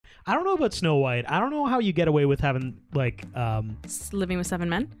I don't know about Snow White. I don't know how you get away with having like Living with 7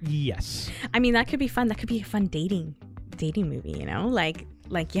 Men. Yes. I mean, that could be fun. That could be a fun dating movie, you know? Like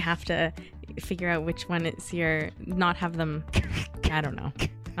you have to figure out which one it's your, not have them. I don't know.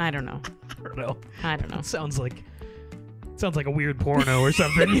 It sounds like a weird porno or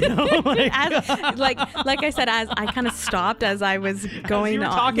something, you know? like I said, as I kind of stopped as I was going as you were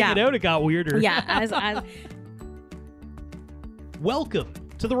on. talking it out, it got weirder. Yeah, as Welcome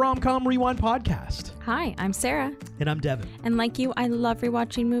to the Rom-Com Rewind podcast. Hi, I'm Sarah. And I'm Devin. And like you, I love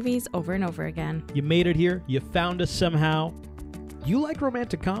rewatching movies over and over again. You made it here. You found us somehow. You like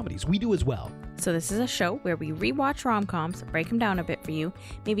romantic comedies. We do as well. So this is a show where we rewatch rom-coms, break them down a bit for you,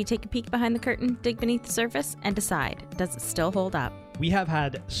 maybe take a peek behind the curtain, dig beneath the surface, and decide, does it still hold up? We have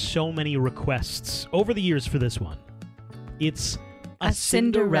had so many requests over the years for this one. It's a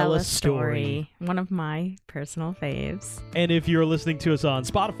Cinderella Story. One of my personal faves. And if you're listening to us on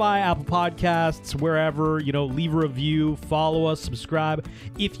Spotify, Apple Podcasts, wherever, leave a review, follow us, subscribe.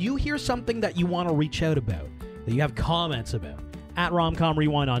 If you hear something that you want to reach out about, that you have comments about, at Romcom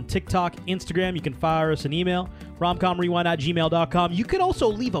Rewind on TikTok, Instagram, you can fire us an email, romcomrewind@gmail.com. You can also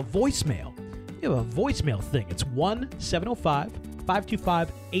leave a voicemail. We have a voicemail thing. It's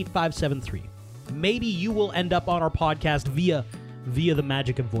 1-705-525-8573. Maybe you will end up on our podcast via the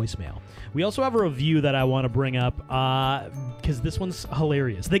magic of voicemail. We also have a review that I want to bring up because this one's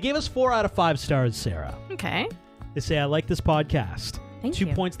hilarious. They gave us 4 out of 5 stars, Sarah. Okay. They say, I like this podcast. Thank 2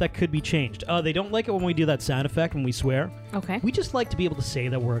 you. points that could be changed. They don't like it when we do that sound effect when we swear. Okay. We just like to be able to say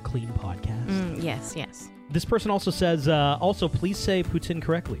that we're a clean podcast. Yes. This person also says, also, please say Putin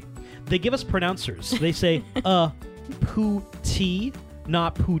correctly. They give us pronouncers. They say, Puti,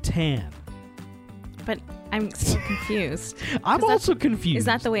 not Putan. But I'm so confused. I'm also confused. Is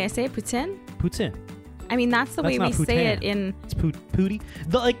that the way I say it, Putin? Putin. I mean, that's the way we say it in... It's Pootie.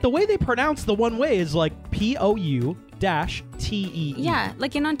 The way they pronounce the one way is like P-O-U-T-E-E. Yeah,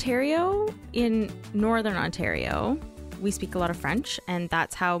 like in Ontario, in Northern Ontario, we speak a lot of French, and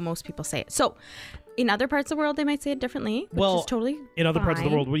that's how most people say it. So, in other parts of the world, they might say it differently, which is totally in other parts of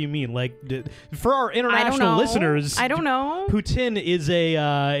the world, what do you mean? Like, for our international listeners... I don't know. Poutine is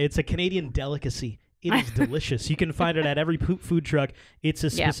it's a Canadian delicacy. It is delicious. You can find it at every food truck. It's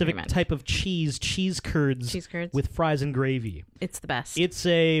a specific type of cheese curds with fries and gravy. It's the best. It's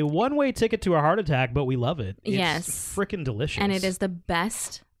a one-way ticket to a heart attack, but we love it. Yes. It's freaking delicious. And it is the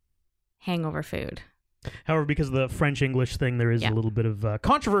best hangover food. However, because of the French-English thing, there is a little bit of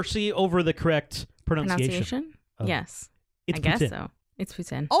controversy over the correct pronunciation? Yes. It's I guess poutine. so. It's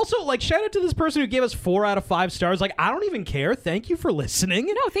poutine. Also, shout out to this person who gave us 4 out of 5 stars. I don't even care. Thank you for listening.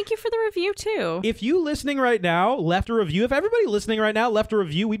 No, thank you for the review, too. If you listening right now left a review, if everybody listening right now left a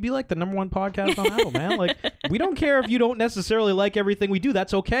review, we'd be like the #1 podcast on Apple, man. We don't care if you don't necessarily like everything we do.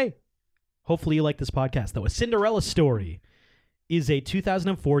 That's okay. Hopefully you like this podcast, though. A Cinderella Story is a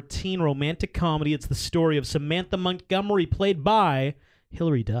 2014 romantic comedy. It's the story of Samantha Montgomery, played by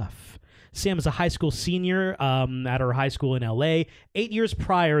Hilary Duff. Sam is a high school senior at her high school in L.A. 8 years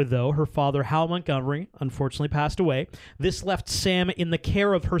prior, though, her father, Hal Montgomery, unfortunately passed away. This left Sam in the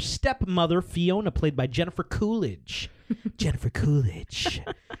care of her stepmother, Fiona, played by Jennifer Coolidge. Jennifer Coolidge.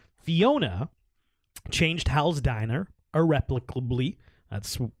 Fiona changed Hal's diner irrevocably.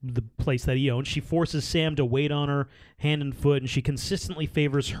 That's the place that he owns. She forces Sam to wait on her hand and foot, and she consistently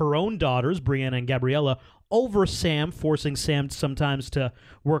favors her own daughters, Brianna and Gabriella, over Sam, forcing Sam sometimes to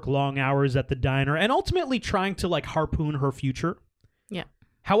work long hours at the diner, and ultimately trying to harpoon her future. Yeah.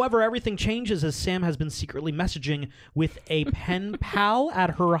 However, everything changes as Sam has been secretly messaging with a pen pal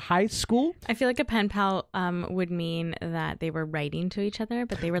at her high school. I feel like a pen pal would mean that they were writing to each other,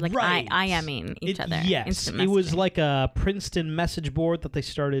 but they were IMing each other. Yes, it was like a Princeton message board that they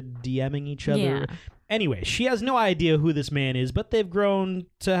started DMing each other. Yeah. Anyway, she has no idea who this man is, but they've grown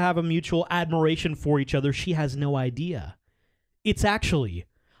to have a mutual admiration for each other. She has no idea. It's actually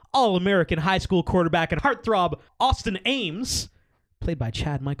All-American high school quarterback and heartthrob Austin Ames, played by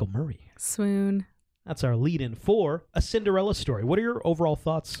Chad Michael Murray. Swoon. That's our lead-in for A Cinderella Story. What are your overall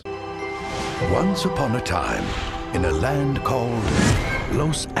thoughts? Once upon a time, in a land called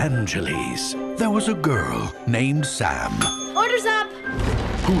Los Angeles, there was a girl named Sam. Orders up!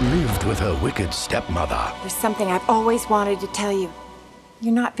 Who lived with her wicked stepmother. There's something I've always wanted to tell you.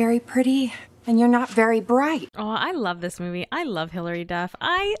 You're not very pretty, and you're not very bright. Oh, I love this movie. I love Hilary Duff.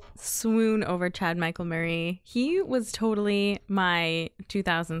 I swoon over Chad Michael Murray. He was totally my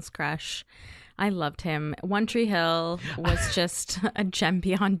 2000s crush. I loved him. One Tree Hill was just a gem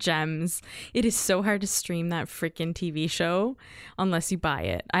beyond gems. It is so hard to stream that freaking TV show unless you buy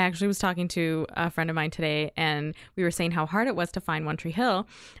it. I actually was talking to a friend of mine today, and we were saying how hard it was to find One Tree Hill.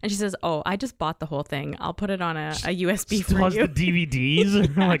 And she says, oh, I just bought the whole thing. I'll put it on a USB for plus you. the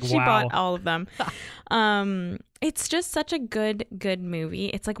DVDs. Yeah, like, she wow. bought all of them. It's just such a good movie.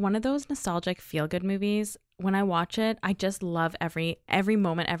 It's like one of those nostalgic feel-good movies. When I watch it, I just love every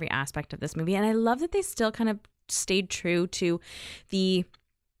moment, every aspect of this movie. And I love that they still kind of stayed true to the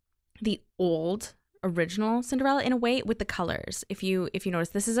old original Cinderella in a way with the colors. If you notice,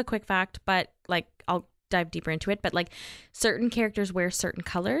 this is a quick fact, but like I'll dive deeper into it. But like certain characters wear certain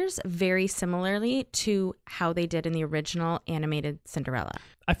colors very similarly to how they did in the original animated Cinderella.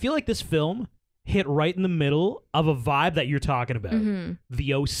 I feel like this film hit right in the middle of a vibe that you're talking about. Mm-hmm.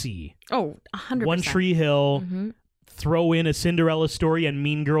 The OC. Oh, 100%. One Tree Hill. Mm-hmm. Throw in a Cinderella Story and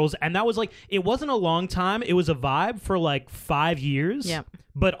Mean Girls. And that was like, it wasn't a long time. It was a vibe for like 5 years. Yep.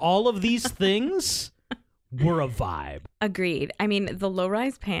 But all of these things were a vibe. Agreed. I mean, the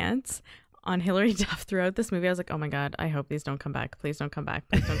low-rise pants on Hilary Duff throughout this movie, I was like, oh my God, I hope these don't come back. Please don't come back.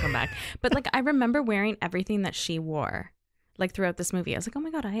 Please don't come back. But like, I remember wearing everything that she wore. Like throughout this movie, I was like, oh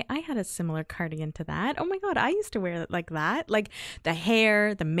my God, I had a similar cardigan to that. Oh my God, I used to wear it like that. Like the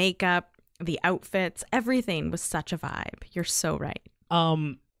hair, the makeup, the outfits, everything was such a vibe. You're so right.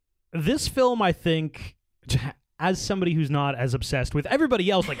 This film, I think, as somebody who's not as obsessed with everybody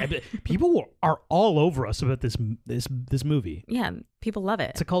else, like people are all over us about this movie. Yeah, people love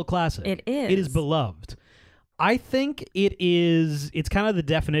it. It's a cult classic. It is. It is beloved. I think it's kind of the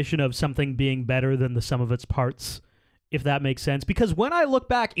definition of something being better than the sum of its parts, if that makes sense. Because when I look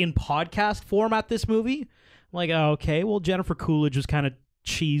back in podcast form at this movie, I'm like, oh, okay, well, Jennifer Coolidge was kind of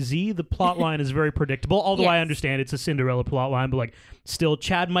cheesy. The plot line is very predictable, although I understand it's a Cinderella plot line, but like still,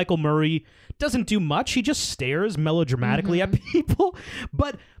 Chad Michael Murray doesn't do much. He just stares melodramatically at people.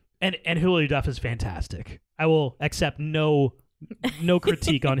 But and Hilary Duff is fantastic. I will accept no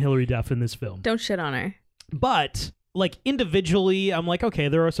critique on Hilary Duff in this film. Don't shit on her. But like individually, I'm like, okay,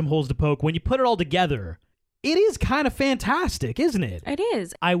 there are some holes to poke. When you put it all together, it is kind of fantastic, isn't it? It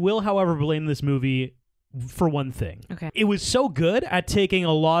is. I will, however, blame this movie for one thing. Okay. It was so good at taking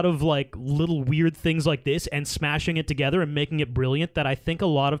a lot of like little weird things like this and smashing it together and making it brilliant that I think a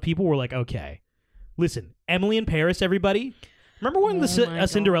lot of people were like, okay, listen, Emily in Paris, everybody. Remember when a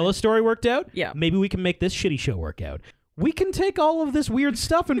Cinderella Story worked out? Yeah. Maybe we can make this shitty show work out. We can take all of this weird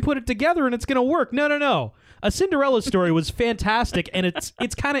stuff and put it together and it's going to work. No. A Cinderella Story was fantastic and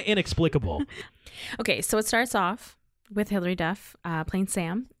it's kind of inexplicable. Okay, so it starts off with Hilary Duff playing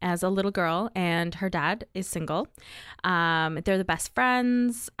Sam as a little girl, and her dad is single. They're the best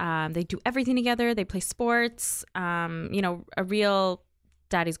friends. They do everything together. They play sports. A real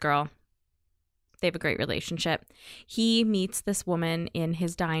daddy's girl. They have a great relationship. He meets this woman in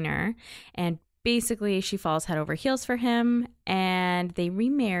his diner, and basically she falls head over heels for him, and they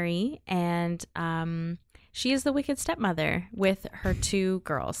remarry, and she is the wicked stepmother with her 2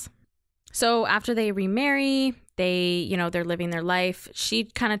 girls. So after they remarry, they're living their life. She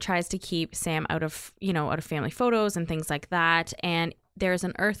kind of tries to keep Sam out of family photos and things like that. And there's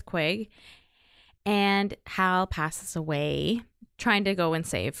an earthquake, and Hal passes away trying to go and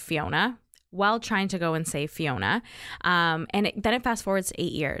save Fiona. Then it fast forwards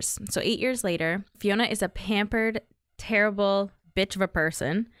 8 years. So 8 years later, Fiona is a pampered, terrible bitch of a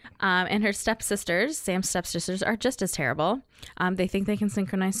person, and her stepsisters, Sam's stepsisters, are just as terrible. They think they can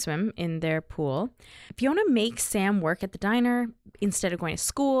synchronized swim in their pool. Fiona makes Sam work at the diner instead of going to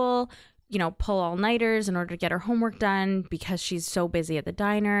school, pull all-nighters in order to get her homework done because she's so busy at the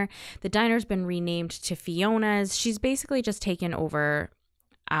diner. The diner's been renamed to Fiona's. She's basically just taken over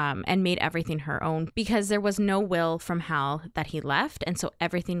and made everything her own because there was no will from Hal that he left, and so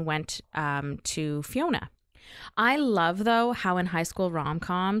everything went to Fiona. I love, though, how in high school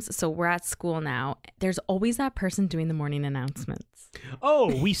rom-coms, so we're at school now, there's always that person doing the morning announcements.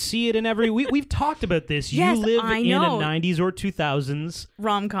 Oh, we see it in every... We've talked about this. Yes, you live I in know. a 90s or 2000s...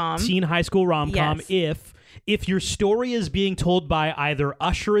 rom-com. Teen high school rom-com. Yes. If your story is being told by either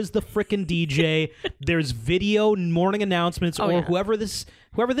Usher as the frickin' DJ, there's video morning announcements, whoever this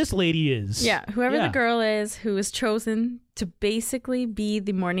lady is. Yeah, whoever the girl is who is chosen to basically be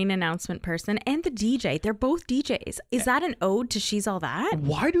the morning announcement person and the DJ. They're both DJs. Is that an ode to She's All That?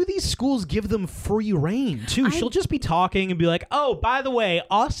 Why do these schools give them free reign, too? She'll just be talking and be like, oh, by the way,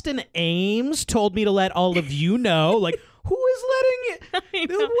 Austin Ames told me to let all of you know. Like, Who is letting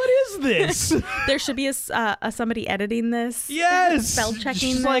it? What is this? There should be a somebody editing this. Yes. Spell checking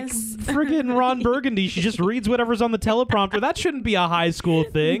She's this. like friggin' Ron Burgundy. She just reads whatever's on the teleprompter. That shouldn't be a high school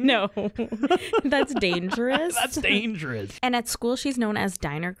thing. No. That's dangerous. That's dangerous. And at school, she's known as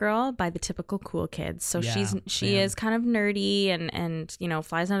Diner Girl by the typical cool kids. So she is kind of nerdy and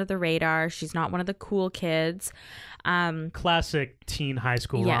flies under the radar. She's not one of the cool kids. Classic teen high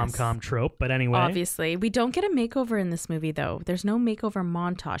school rom-com trope, but anyway. Obviously. We don't get a makeover in this movie, though. There's no makeover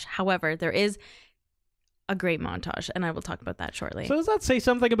montage. However, there is a great montage, and I will talk about that shortly. So does that say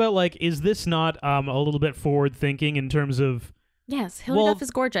something about, like, is this not a little bit forward-thinking in terms of... Yes, Hilary Duff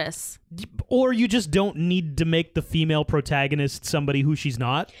is gorgeous. Or you just don't need to make the female protagonist somebody who she's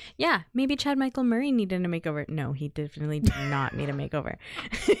not? Yeah, maybe Chad Michael Murray needed a makeover. No, he definitely did not need a makeover.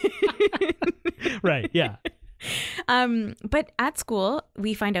 Right, yeah. But at school,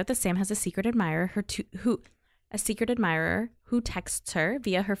 we find out that Sam has a secret admirer, who texts her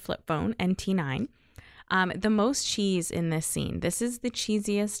via her flip phone and T9. The most cheese in this scene. This is the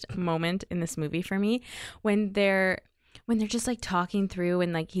cheesiest moment in this movie for me when they're just like talking through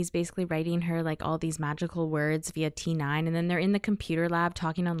and like he's basically writing her like all these magical words via T9, and then they're in the computer lab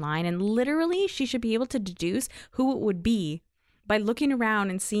talking online, and literally she should be able to deduce who it would be by looking around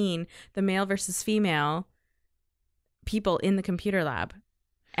and seeing the male versus female people in the computer lab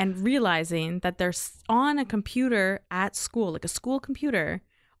and realizing that they're on a computer at school, like a school computer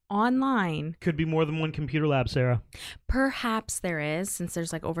online. Could be more than one computer lab, Sarah. Perhaps there is, since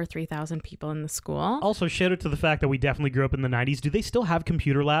there's like over 3,000 people in the school. Also, shout out to the fact that we definitely grew up in the 90s. Do they still have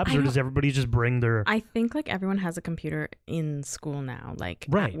computer labs, or does everybody just bring their... I think like everyone has a computer in school now, like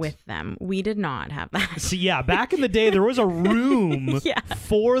right. with them. We did not have that. So yeah, back in the day, there was a room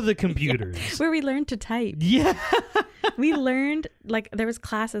for the computers. Yeah. Where we learned to type. Yeah. We learned, like, there was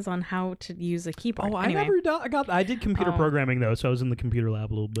classes on how to use a keyboard. Oh, anyway. I did computer programming, though, so I was in the computer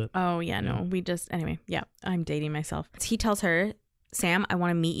lab a little bit. Oh, yeah, no. We just, anyway, yeah, I'm dating myself. He tells her, Sam, I want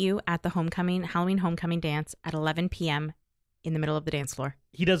to meet you at the Halloween homecoming dance at 11 p.m. in the middle of the dance floor.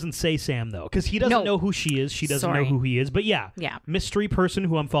 He doesn't say Sam, though, because he doesn't know who she is. She doesn't know who he is. But yeah, mystery person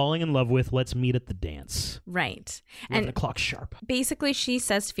who I'm falling in love with, let's meet at the dance. Right. 11 o'clock sharp. Basically, she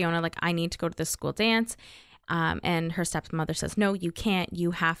says to Fiona, like, I need to go to the school dance. And her stepmother says, no, you can't.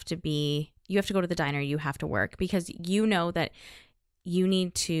 You have to go to the diner. You have to work because you know that you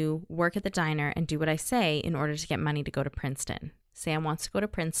need to work at the diner and do what I say in order to get money to go to Princeton. Sam wants to go to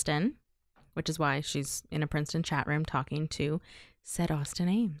Princeton, which is why she's in a Princeton chat room talking to said Austin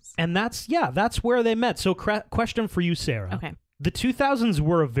Ames. And that's where they met. So question for you, Sarah. Okay. The 2000s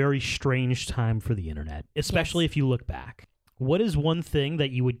were a very strange time for the internet, especially if you look back. What is one thing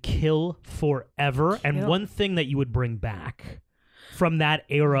that you would kill forever and one thing that you would bring back from that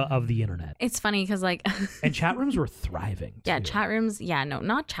era of the internet? It's funny because like... and chat rooms were thriving, too. Yeah, chat rooms. Yeah, no,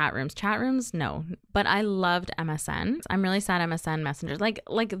 not chat rooms. Chat rooms, no. But I loved MSN. I'm really sad MSN Messenger. Like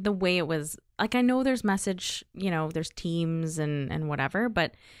the way it was... Like, I know there's message, there's Teams and whatever,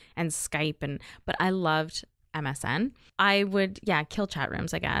 and Skype, but I loved MSN. I would, kill chat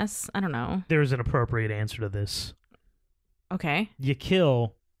rooms, I guess. I don't know. There's an appropriate answer to this. Okay. You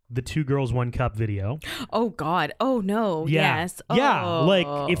kill the 2 Girls 1 Cup video. Oh, God. Oh, no. Yeah. Yes. Yeah. Oh.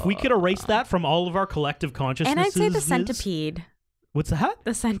 Like, if we could erase that from all of our collective consciousnesses. And I'd say the centipede. What's that?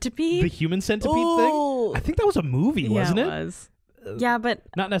 The centipede? The human centipede thing? I think that was a movie, wasn't it? Yeah, it was. Yeah, but...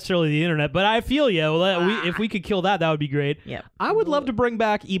 Not necessarily the internet, but I feel you. If we could kill that, that would be great. Yep. I would love to bring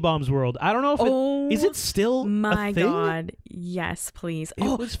back E-Bombs World. I don't know if is it still my a thing? God. Yes, please.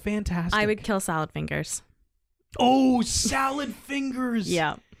 It was fantastic. I would kill Salad Fingers. Oh, Salad Fingers.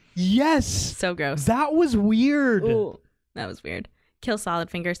 Yeah. Yes. So gross. That was weird. Ooh, that was weird. Kill Salad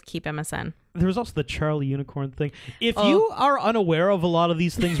Fingers, keep MSN. There was also the Charlie Unicorn thing. If you are unaware of a lot of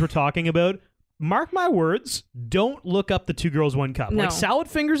these things we're talking about, mark my words, don't look up the 2 Girls 1 Cup. No. Like, Salad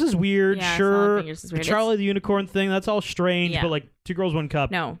Fingers is weird, yeah, sure. Salad Fingers is weird. The Charlie the Unicorn thing, that's all strange, Yeah. but like 2 Girls 1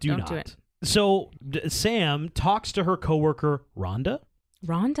 Cup, No, don't do it. So Sam talks to her coworker, Rhonda.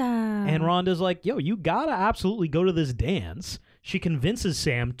 And Rhonda's like, yo, you gotta absolutely go to this dance. She convinces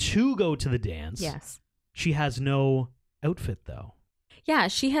Sam to go to the dance. Yes. She has no outfit, though. Yeah,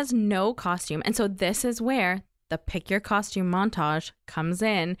 she has no costume. And so this is where the pick your costume montage comes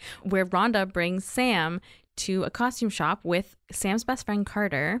in, where Rhonda brings Sam to a costume shop with Sam's best friend,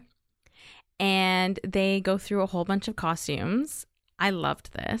 Carter. And they go through a whole bunch of costumes. I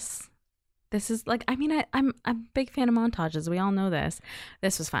loved this. This is like, I mean, I'm a big fan of montages. We all know this.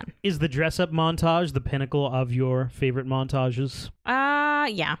 This was fun. Is the dress up montage the pinnacle of your favorite montages?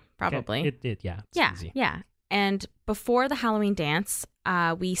 Yeah, probably. Okay. It's Yeah, easy. yeah. And before the Halloween dance,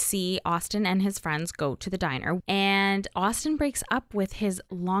 we see Austin and his friends go to the diner, and Austin breaks up with his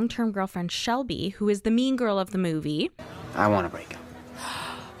long-term girlfriend Shelby, who is the mean girl of the movie. I want to break up.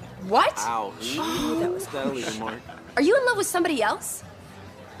 What? Ouch. That'll leave a mark. Are you in love with somebody else?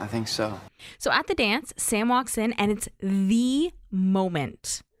 I think so. So at the dance, Sam walks in, and it's the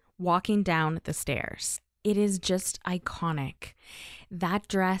moment walking down the stairs. It is just iconic. That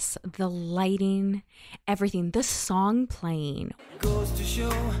dress, the lighting, everything, the song playing. Goes to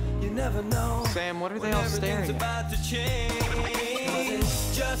show you never know. Sam, what are they all staring at?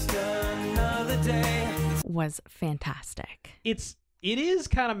 Just another day. Was fantastic. It is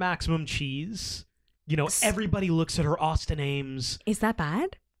kind of maximum cheese. You know, everybody looks at her Austin Ames. Is that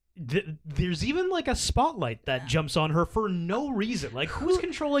bad? There's even like a spotlight that jumps on her for no reason. Like, who's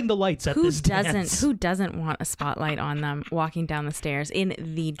controlling the lights at this dance? Who doesn't want a spotlight on them walking down the stairs in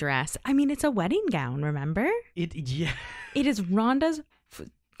the dress? I mean, it's a wedding gown, remember? Yeah. It is Rhonda's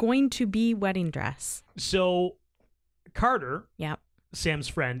going to be wedding dress. So Carter, yep, Sam's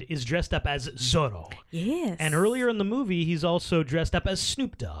friend, is dressed up as Zorro. Yes. And earlier in the movie, he's also dressed up as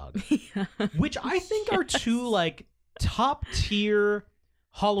Snoop Dogg, which I think are two like top tier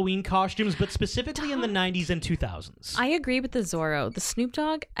Halloween costumes, but specifically in the 90s and 2000s. I agree with the Zorro. The Snoop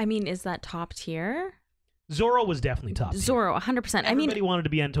Dogg, I mean, is that top tier? Zorro was definitely top tier. Zorro, 100%. Everybody wanted to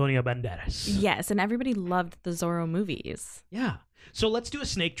be Antonio Banderas. Yes, and everybody loved the Zorro movies. Yeah. So let's do a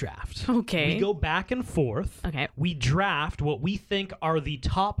snake draft. Okay. We go back and forth. Okay. We draft what we think are the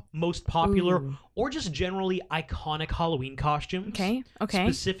top most popular or just generally iconic Halloween costumes. Okay.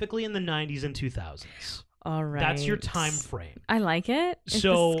 Specifically in the 90s and 2000s. All right. That's your time frame. I like it. So this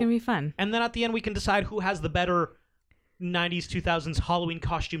is going to be fun. And then at the end, we can decide who has the better 90s, 2000s Halloween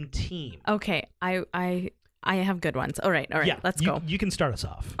costume team. Okay. I have good ones. All right. Yeah, let's go. You can start us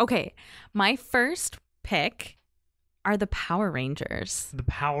off. Okay. My first pick are the Power Rangers. The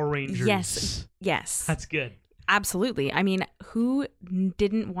Power Rangers. Yes. That's good. Absolutely. I mean, who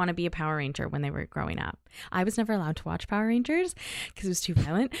didn't want to be a Power Ranger when they were growing up? I was never allowed to watch Power Rangers because it was too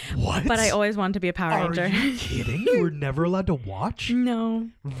violent. What? But I always wanted to be a Power Ranger. Are you kidding? You were never allowed to watch? No.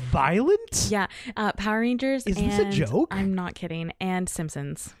 Violent? Yeah. Power Rangers. Is this a joke? I'm not kidding. And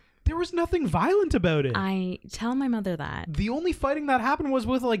Simpsons. There was nothing violent about it. I tell my mother that. The only fighting that happened was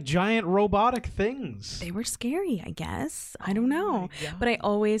with like giant robotic things. They were scary, I guess. I don't know. But I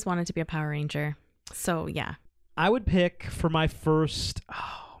always wanted to be a Power Ranger. So, yeah. I would pick for my first,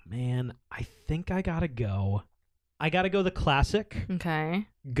 oh man, I think I gotta go the classic. Okay.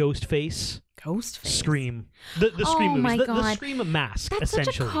 Ghostface. Scream. The Scream movies. My God. The Scream mask, That's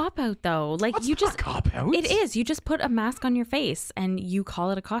essentially. such a cop-out, though. Like, That's you not just a cop-out. It is. You just put a mask on your face and you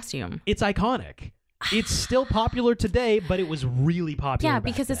call it a costume. It's iconic. It's still popular today, but it was really popular. Yeah,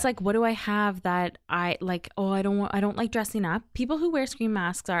 because it's like, what do I have that I like? Oh, I don't like dressing up. People who wear Scream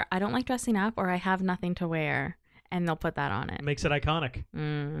masks are, I don't like dressing up, or I have nothing to wear, and they'll put that on it. Makes it iconic.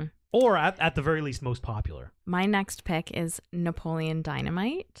 Or at the very least, most popular. My next pick is Napoleon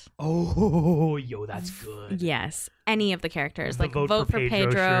Dynamite. Oh, yo, that's good. Yes, any of the characters, The like vote for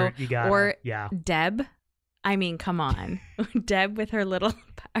Pedro shirt, you got or yeah. Deb. I mean, come on, Deb with her little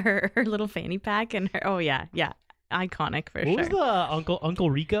her little fanny pack and her. Oh yeah, iconic for sure. What was the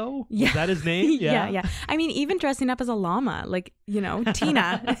Uncle Rico? Yeah, was that his name? Yeah. I mean, even dressing up as a llama, like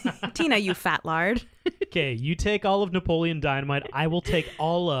Tina, Tina, you fat lard. Okay, you take all of Napoleon Dynamite. I will take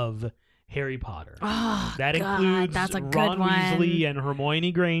all of Harry Potter. Oh, that God, includes that's a good Ron one. Weasley and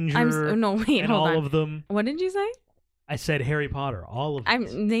Hermione Granger. Hold all on. of them. What did you say? I said Harry Potter, all of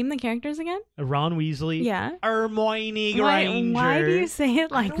them. Name the characters again. Ron Weasley. Yeah. Hermione Granger. Why do you say it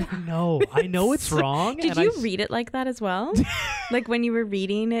like that? I don't know. I know it's wrong. Did you read it like that as well? Like when you were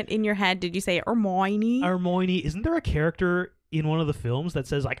reading it in your head, did you say Hermione? Hermione. Isn't there a character in one of the films that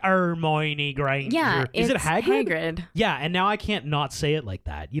says like Hermione Granger? Yeah. Is it Hagrid? Hagrid. Yeah, and now I can't not say it like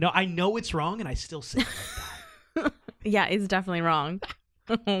that. You know, I know it's wrong and I still say it like that. Yeah, it's definitely wrong.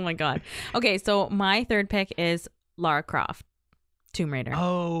 Oh my God. Okay, so my third pick is Lara Croft. Tomb Raider.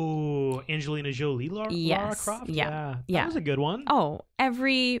 Oh, Angelina Jolie, Lara Croft? Yeah. That was a good one. Oh,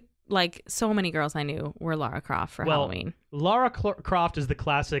 so many girls I knew were Lara Croft for Halloween. Lara Croft is the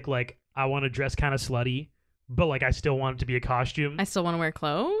classic, like, I want to dress kind of slutty, but, like, I still want it to be a costume. I still want to wear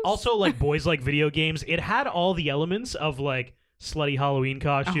clothes. Also, like, boys like video games. It had all the elements of, like, slutty Halloween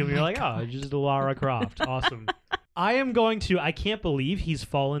costume. You're like, God. Oh, just a Lara Croft. Awesome. I can't believe he's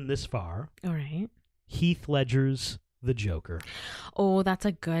fallen this far. All right. Heath Ledger's The Joker. Oh, that's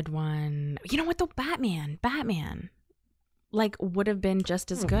a good one. You know what though? Batman. like would have been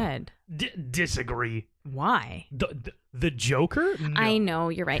just as good. Disagree. Why? The Joker? No. I know,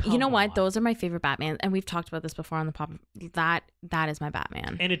 you're right. Come you know what? on. Those are my favorite Batman, and we've talked about this before on the pop. That is my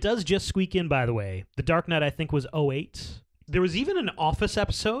Batman. And it does just squeak in, by the way. The Dark Knight, I think, was 2008. There was even an Office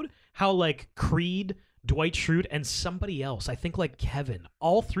episode how like Creed, Dwight Schrute, and somebody else, I think like Kevin,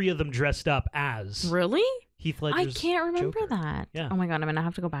 all three of them dressed up as Really? Heath Ledger's I can't remember Joker. that. Yeah. Oh my god, I'm gonna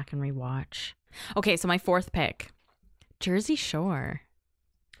have to go back and rewatch. Okay, so my fourth pick, Jersey Shore.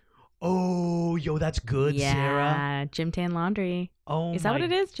 Oh, yo, that's good, Sarah. Yeah, Gym Tan Laundry. Oh, Is that what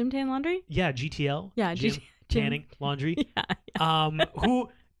it is? Gym Tan Laundry? Yeah, GTL. Yeah, Gym, Gym. tanning, laundry. Yeah.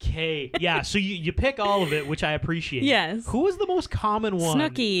 Okay, yeah. So you pick all of it, which I appreciate. Yes. Who was the most common one?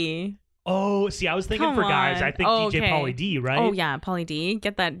 Snooki. Oh, see, I was thinking Come for guys. on. I think Oh, DJ okay. Pauly D, right? Oh yeah, Pauly D.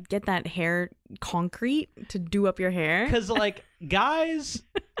 Get that hair concrete to do up your hair. Because like guys,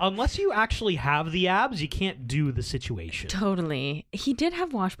 unless you actually have the abs, you can't do the situation. Totally. He did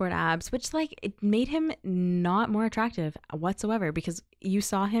have washboard abs, which like it made him not more attractive whatsoever because you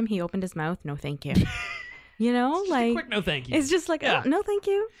saw him, he opened his mouth, no thank you. You know, Just like a quick no thank you. it's just like, Yeah. oh, no thank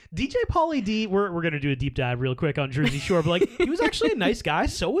you. DJ Pauly D, we're gonna do a deep dive real quick on Jersey Shore, but like he was actually a nice guy.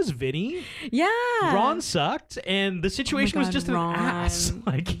 So was Vinny. Yeah. Ron sucked, and the situation was God, just Ron. an ass.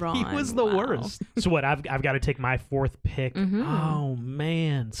 Like he Ron, was the wow. worst. So what? I've got to take my fourth pick. Mhm. Oh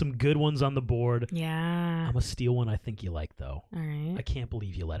man, some good ones on the board. Yeah. I'm gonna steal one I think you like though. All right. I can't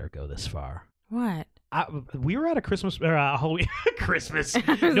believe you let her go this far. What? We were at a Christmas or Halloween Christmas. was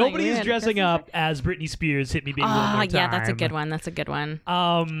like, we Nobody's had a dressing Christmas up as Britney Spears. Hit me baby one more time. Yeah, that's a good one. That's a good one.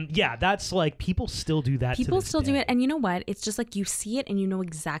 Yeah, that's like people still do that. People to this still do day. it, and you know what? It's just like you see it and you know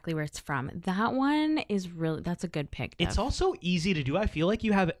exactly where it's from. That one is really, that's a good pick. It's Dev. also easy to do. I feel like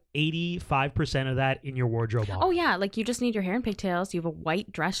you have 85% of that in your wardrobe. Oh yeah, like you just need your hair and pigtails. You have a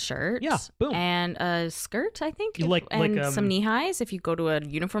white dress shirt. Yeah, boom. And a skirt, I think. You like some knee highs. If you go to a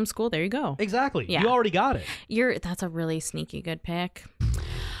uniform school, there you go. Exactly. Yeah. You already got it. That's a really sneaky good pick.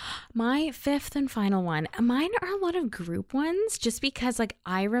 My fifth and final one. Mine are a lot of group ones just because like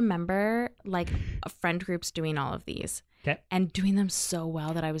I remember like friend groups doing all of these. Okay. And doing them so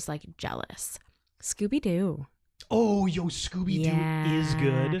well that I was like jealous. Scooby-Doo. Oh, yo, Scooby-Doo is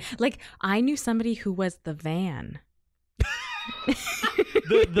good. Like I knew somebody who was the van.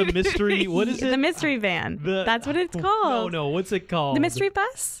 The mystery, what is it? The mystery van. That's what it's called. No, what's it called? The mystery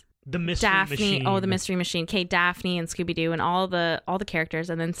bus? The mystery Daphne. machine. Oh, the mystery machine. Okay, Daphne and Scooby-Doo and all the characters,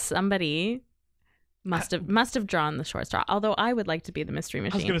 and then somebody must have drawn the short straw. Although I would like to be the mystery I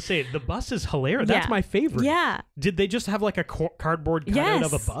machine. was gonna say the bus is hilarious. That's Yeah. my favorite. Yeah. Did they just have like a cardboard cutout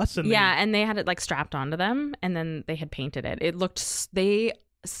of a bus? And and they had it like strapped onto them, and then they had painted it. It looked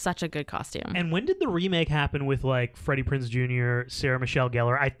such a good costume. And when did the remake happen with like Freddie Prinze Jr., Sarah Michelle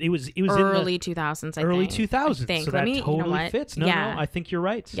Gellar? It was early in 2000s. the early think. 2000s. I think. So Let that me, totally you know what? fits. No, I think you're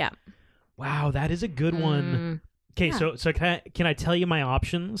right. Yeah. Wow, that is a good one. Okay, yeah. so can I tell you my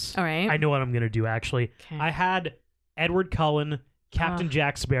options? All right. I know what I'm gonna do actually. Okay. I had Edward Cullen, Captain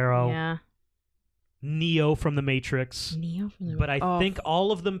Jack Sparrow, Yeah. Neo from The Matrix, Neo from the but I think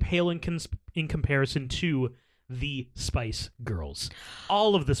all of them pale in comparison to the Spice Girls.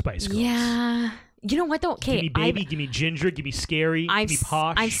 All of the Spice Girls. Yeah. You know what though? Okay, Give me baby, give me ginger, give me scary, give me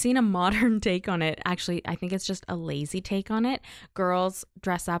posh. I've seen a modern take on it. Actually, I think it's just a lazy take on it. Girls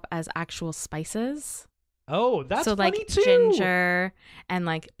dress up as actual spices. Oh, that's so funny like too. ginger and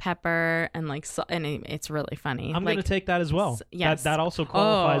like pepper and like and it's really funny. I'm like, gonna take that as well. Yes. That also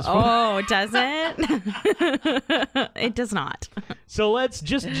qualifies. Oh, does it? It does not. So let's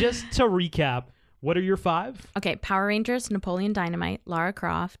just to recap. What are your 5? Okay, Power Rangers, Napoleon Dynamite, Lara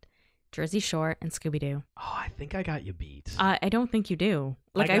Croft, Jersey Shore, and Scooby-Doo. Oh, I think I got you beat. I don't think you do.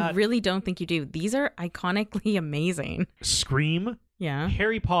 Like, I really don't think you do. These are iconically amazing. Scream. Yeah.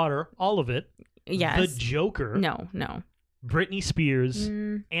 Harry Potter. All of it. Yes. The Joker. No. Britney Spears.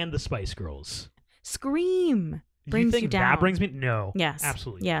 And the Spice Girls. Scream brings you think you down. that brings me? No. Yes.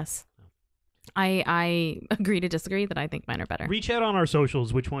 Absolutely. Yes. I agree to disagree that I think mine are better. Reach out on our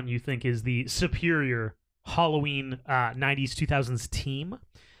socials which one you think is the superior Halloween 90s 2000s team.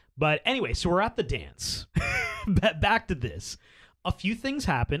 But anyway, so we're at the dance. Back to this. A few things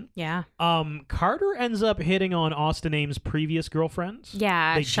happen. Yeah. Carter ends up hitting on Austin Ames' previous girlfriend.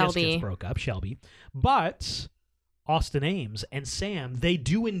 Yeah, they Shelby. just broke up, Shelby. But Austin Ames and Sam, they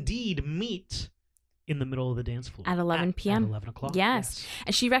do indeed meet in the middle of the dance floor. At 11 p.m. At 11 o'clock. Yes.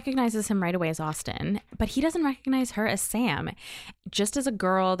 And she recognizes him right away as Austin, but he doesn't recognize her as Sam, just as a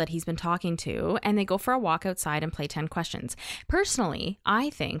girl that he's been talking to, and they go for a walk outside and play 10 questions. Personally, I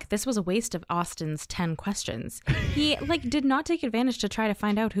think this was a waste of Austin's 10 questions. He did not take advantage to try to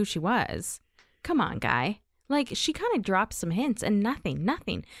find out who she was. Come on, guy. Like, she kind of drops some hints and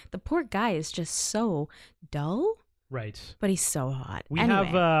nothing. The poor guy is just so dull. Right. But he's so hot.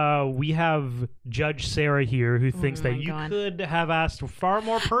 We have Judge Sarah here who thinks that you could have asked far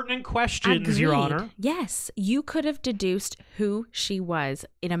more pertinent questions, Agreed. Your Honor. Yes, you could have deduced who she was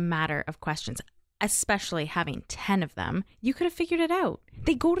in a matter of questions, especially having 10 of them. You could have figured it out.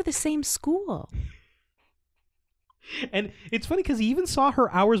 They go to the same school. And it's funny because he even saw her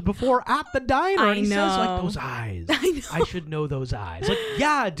hours before at the diner. I and he know. says, like, those eyes. I should know those eyes. Like,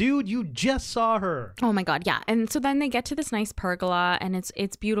 yeah, dude, you just saw her. Oh my God, yeah. And so then they get to this nice pergola, and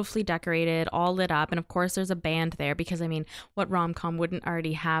it's beautifully decorated, all lit up. And of course, there's a band there because, I mean, what rom-com wouldn't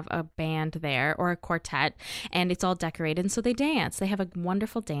already have a band there or a quartet? And it's all decorated. And so they dance. They have a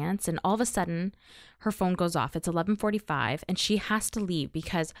wonderful dance. And all of a sudden, her phone goes off. It's 11:45, and she has to leave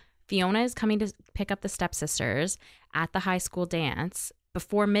because Fiona is coming to pick up the stepsisters at the high school dance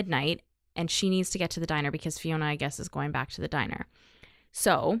before midnight, and she needs to get to the diner because Fiona, I guess, is going back to the diner.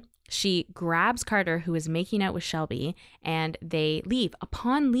 So she grabs Carter, who is making out with Shelby, and they leave.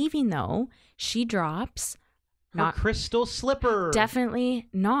 Upon leaving, though, she drops... Her crystal slipper. Definitely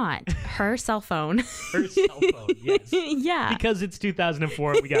not. Her cell phone. Her cell phone, yes. Yeah. Because it's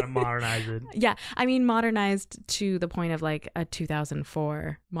 2004, we got to modernize it. Yeah. I mean, modernized to the point of like a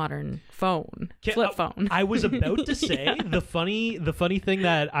 2004 modern phone. Flip phone. I was about to say, the funny thing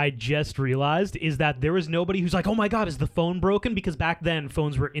that I just realized is that there was nobody who's like, oh my God, is the phone broken? Because back then,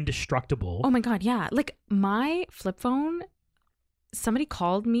 phones were indestructible. Oh my God, yeah. Like my flip phone... Somebody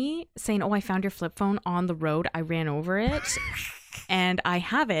called me saying, oh, I found your flip phone on the road. I ran over it and I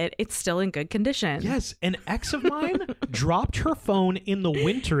have it. It's still in good condition. Yes. An ex of mine dropped her phone in the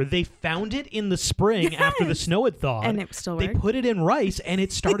winter. They found it in the spring after the snow had thawed. And it still worked. They put it in rice and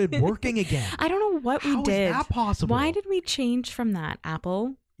it started working again. I don't know what we did. How is that possible? Why did we change from that?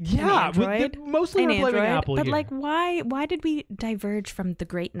 Apple? Yeah, Android, mostly we're blaming Apple but here. like, why did we diverge from the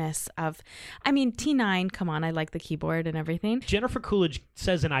greatness of? I mean, T9. Come on, I like the keyboard and everything. Jennifer Coolidge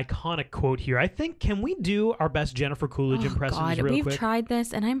says an iconic quote here. I think, can we do our best Jennifer Coolidge impressions real quick? We've tried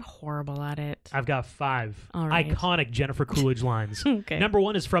this, and I'm horrible at it. I've got 5 right. iconic Jennifer Coolidge lines. Okay. Number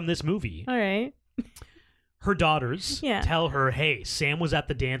 1 is from this movie. All right. Her daughters tell her, "Hey, Sam was at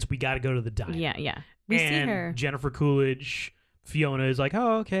the dance. We got to go to the diner." Yeah. We see her. Jennifer Coolidge. Fiona is like,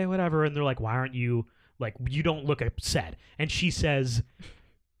 oh, okay, whatever. And they're like, why aren't you, like, you don't look upset. And she says,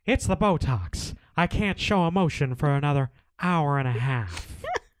 it's the Botox. I can't show emotion for another hour and a half.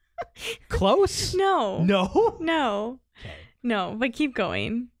 Close? No. No? No. Okay. No, but keep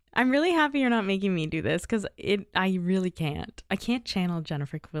going. I'm really happy you're not making me do this because I really can't. I can't channel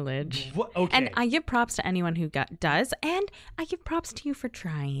Jennifer Coolidge. Okay. And I give props to anyone who does, and I give props to you for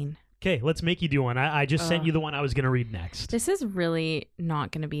trying. Okay, let's make you do one. I just sent you the one I was going to read next. This is really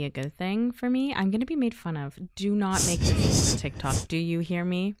not going to be a good thing for me. I'm going to be made fun of. Do not make this TikTok. Do you hear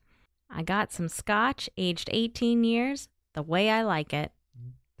me? I got some scotch, aged 18 years, the way I like it.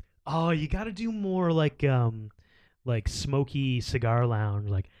 Oh, you got to do more like smoky cigar lounge.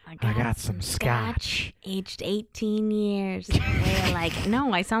 Like, I got some scotch. Aged 18 years, the way I like it.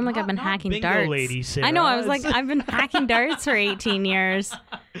 No, I sound like I've been hacking bingo darts. Lady, Sarah. I know. I was like, I've been hacking darts for 18 years.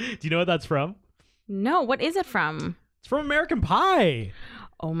 Do you know what that's from? No, what is it from? It's from American Pie.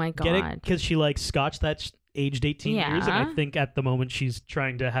 Oh my God. Get it? Because she likes scotch that's aged 18 years, and I think at the moment she's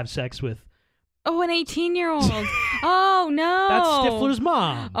trying to have sex with... Oh, an 18-year-old. Oh, no. That's Stifler's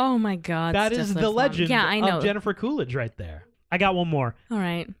mom. Oh, my God. That is the legend I know. of Jennifer Coolidge right there. I got one more. All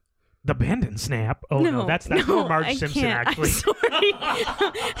right. The bend and snap. Oh, no. That's more Marge Simpson, can't. actually. I'm sorry.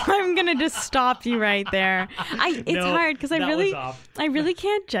 I'm going to just stop you right there. It's hard because I really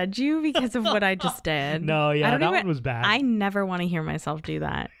can't judge you because of what I just did. No, yeah, that one was bad. I never want to hear myself do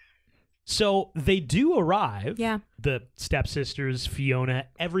that. So they do arrive. Yeah. The stepsisters, Fiona,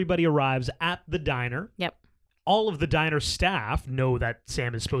 everybody arrives at the diner. Yep. All of the diner staff know that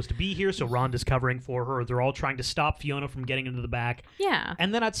Sam is supposed to be here, so Rhonda's covering for her. They're all trying to stop Fiona from getting into the back. Yeah.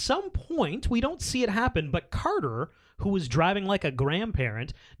 And then at some point, we don't see it happen, but Carter, who is driving like a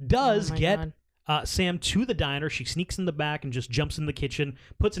grandparent, does get Sam to the diner. She sneaks in the back and just jumps in the kitchen,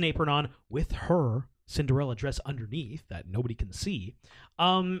 puts an apron on with her Cinderella dress underneath that nobody can see.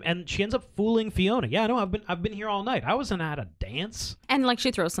 And she ends up fooling Fiona. Yeah, no, I've been here all night. I wasn't at a dance. And like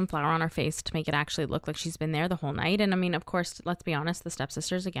she throws some flour on her face to make it actually look like she's been there the whole night. And I mean, of course, let's be honest, the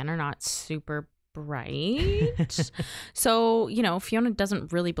stepsisters again are not super bright. So, Fiona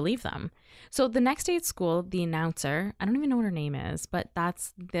doesn't really believe them. So the next day at school, the announcer, I don't even know what her name is, but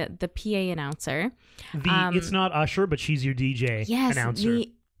that's the PA announcer. It's not Usher, but she's your DJ announcer.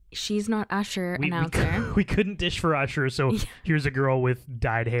 she's not Usher announcer. We couldn't dish for Usher, so here's a girl with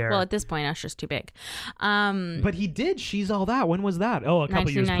dyed hair. Well, at this point, Usher's too big. But he did She's All That. When was that? Oh, a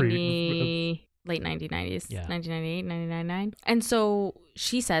couple years pre. Late 1990s, yeah. 1998, 1999. And so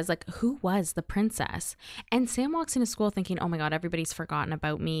she says, like, who was the princess? And Sam walks into school thinking, oh my God, everybody's forgotten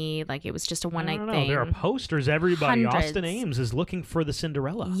about me. Like, it was just a one-night thing. There are posters, everybody. Hundreds. Austin Ames is looking for the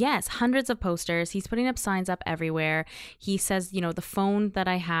Cinderella. Yes, hundreds of posters. He's putting up signs up everywhere. He says, the phone that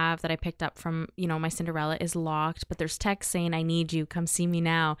I have that I picked up from, my Cinderella is locked, but there's text saying, I need you, come see me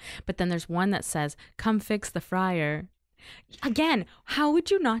now. But then there's one that says, come fix the fryer. Again, how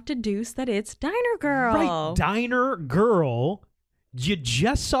would you not deduce that it's Diner Girl? Right, Diner Girl. You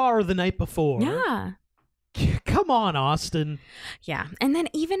just saw her the night before. Yeah. Come on, Austin. Yeah. And then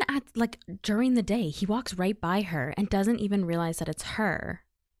even during the day, he walks right by her and doesn't even realize that it's her.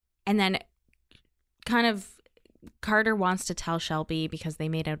 And then kind of Carter wants to tell Shelby, because they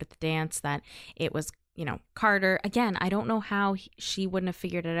made out at the dance, that it was, Carter. Again, I don't know how she wouldn't have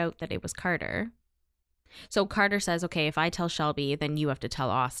figured it out that it was Carter. So Carter says, okay, if I tell Shelby, then you have to tell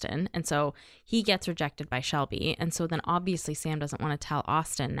Austin. And so he gets rejected by Shelby. And so then obviously Sam doesn't want to tell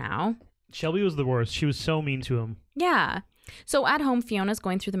Austin now. Shelby was the worst. She was so mean to him. Yeah. So at home, Fiona's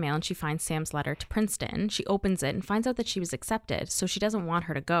going through the mail and she finds Sam's letter to Princeton. She opens it and finds out that she was accepted. So she doesn't want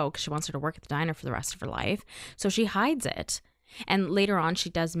her to go because she wants her to work at the diner for the rest of her life. So she hides it. And later on, she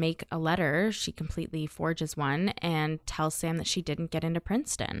does make a letter. She completely forges one and tells Sam that she didn't get into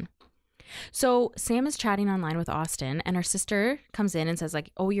Princeton. So Sam is chatting online with Austin, and her sister comes in and says,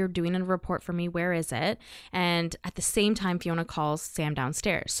 like, oh, you're doing a report for me. Where is it? And at the same time, Fiona calls Sam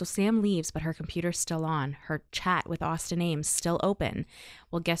downstairs. So Sam leaves, but her computer's still on. Her chat with Austin Ames still open.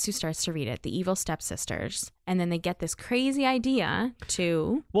 Well, guess who starts to read it? The evil stepsisters. And then they get this crazy idea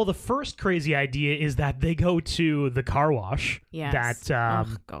to... Well, the first crazy idea is that they go to the car wash that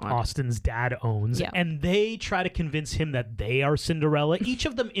Austin's dad owns. Yep. And they try to convince him that they are Cinderella. Each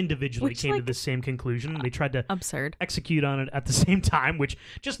of them individually came to the same conclusion. They tried to execute on it at the same time, which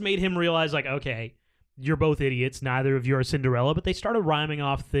just made him realize, like, okay, you're both idiots. Neither of you are Cinderella. But they started rhyming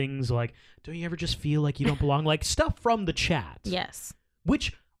off things like, don't you ever just feel like you don't belong? Like stuff from the chat. Yes.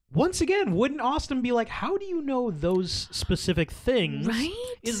 Which, once again, wouldn't Austin be like, how do you know those specific things? Right?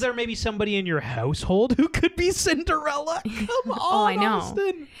 Is there maybe somebody in your household who could be Cinderella? Come on, oh, I know.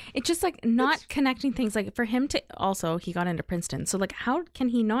 Austin. It's just like not connecting things. Like for him to also, he got into Princeton. So like, how can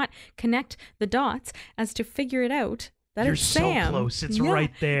he not connect the dots as to figure it out? That You're it's Sam. so close. It's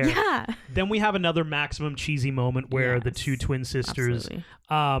right there. Yeah. Then we have another maximum cheesy moment where the two twin sisters,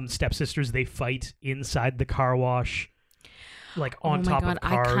 stepsisters, they fight inside the car wash. Like on top of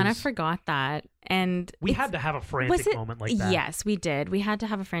cars. I kind of forgot that. And we had to have a frantic moment like that. Yes, we did. We had to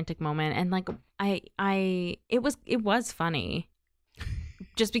have a frantic moment. And like it was funny.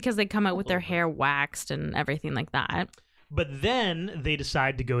 Just because they come out with their hair waxed and everything like that. But then they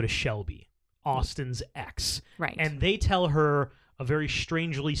decide to go to Shelby, Austin's ex. Right. And they tell her a very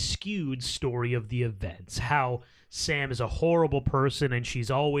strangely skewed story of the events. How Sam is a horrible person and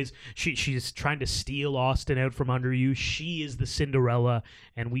she's always she's trying to steal Austin out from under you. She is the Cinderella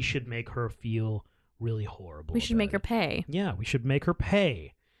and we should make her feel really horrible. We should make her pay. Yeah, we should make her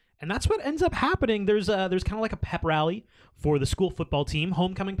pay. And that's what ends up happening. There's kind of like a pep rally for the school football team,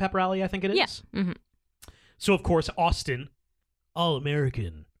 homecoming pep rally, I think it is. Yeah. Mm-hmm. So of course Austin,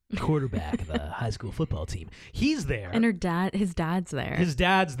 All-American quarterback of the high school football team. He's there. And his dad's there. His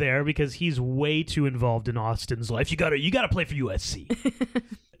dad's there because he's way too involved in Austin's life. You gotta play for USC.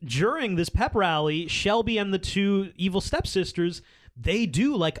 During this pep rally, Shelby and the two evil stepsisters, they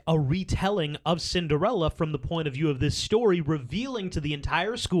do like a retelling of Cinderella from the point of view of this story, revealing to the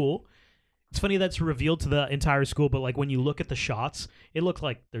entire school. It's funny that's revealed to the entire school, but like when you look at the shots, it looks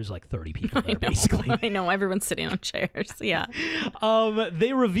like there's like 30 people there, basically. I know, everyone's sitting on chairs. Yeah.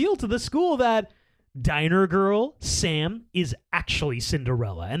 They reveal to the school that Diner Girl, Sam, is actually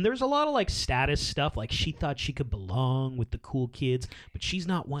Cinderella. And there's a lot of like status stuff, like she thought she could belong with the cool kids, but she's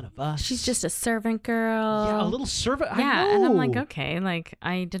not one of us. She's just a servant girl. Yeah, a little servant. Yeah, I know. and I'm like, okay, like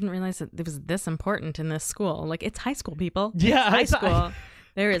I didn't realize that it was this important in this school. Like it's high school, people. Yeah, it's high school.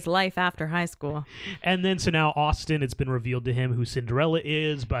 There is life after high school. And then so now Austin, it's been revealed to him who Cinderella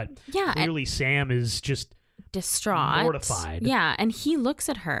is, but clearly Sam is just distraught, mortified. Yeah, and he looks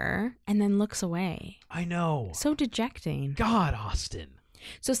at her and then looks away. I know. So dejecting. God, Austin.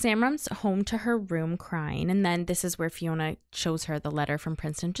 So Sam runs home to her room crying, and then this is where Fiona shows her the letter from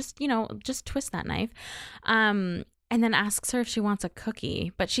Princeton. Just twist that knife. And then asks her if she wants a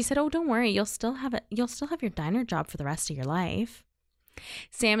cookie, but she said, "Oh, don't worry, you'll still have your diner job for the rest of your life."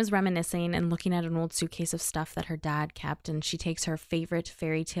 Sam is reminiscing and looking at an old suitcase of stuff that her dad kept, and she takes her favorite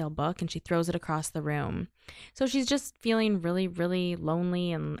fairy tale book and she throws it across the room. So she's just feeling really, really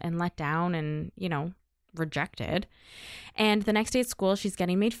lonely and let down and, rejected. And the next day at school, she's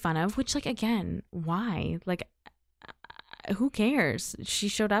getting made fun of, which, like, again, why? Like, who cares? She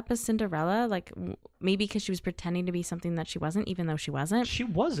showed up as Cinderella, like, maybe because she was pretending to be something that she wasn't, even though she wasn't. She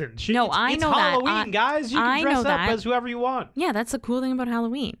wasn't. I know that. It's Halloween, guys. You can dress up as whoever you want. Yeah, that's the cool thing about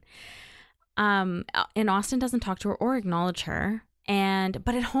Halloween. And Austin doesn't talk to her or acknowledge her.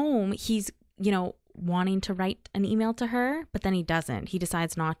 But at home, he's, wanting to write an email to her, but then he doesn't. He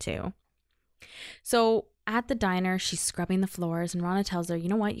decides not to. So at the diner, she's scrubbing the floors, and Rhonda tells her, you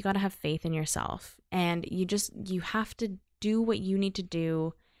know what? You got to have faith in yourself. And you have to do what you need to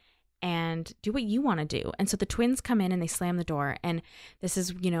do and do what you want to do. And so the twins come in and they slam the door. And this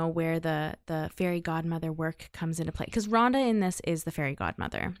is, where the fairy godmother work comes into play. Because Rhonda in this is the fairy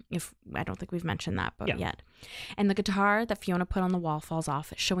godmother. I don't think we've mentioned that yet. And the guitar that Fiona put on the wall falls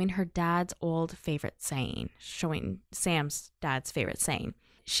off, showing her dad's old favorite saying, showing Sam's dad's favorite saying.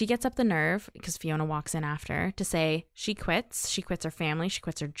 She gets up the nerve, because Fiona walks in after, to say she quits. She quits her family. She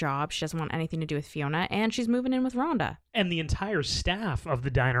quits her job. She doesn't want anything to do with Fiona. And she's moving in with Rhonda. And the entire staff of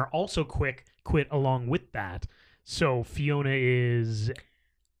the diner also quit along with that. So Fiona is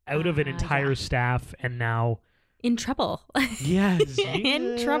out of an entire staff and now... in trouble. Yes.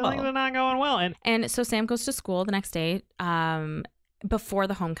 In trouble. Things are not going well. And so Sam goes to school the next day, before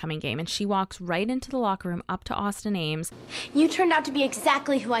the homecoming game, and she walks right into the locker room up to Austin Ames. You turned out to be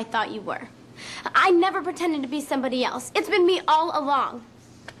exactly who I thought you were. I never pretended to be somebody else. It's been me all along.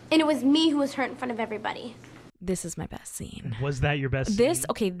 And it was me who was hurt in front of everybody. This is my best scene. Was that your best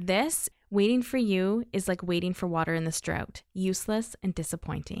scene? This, waiting for you is like waiting for water in this drought. Useless and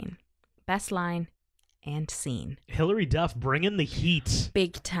disappointing. Best line and scene. Hilary Duff bringing the heat.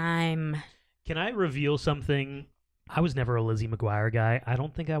 Big time. Can I reveal something? I was never a Lizzie McGuire guy. I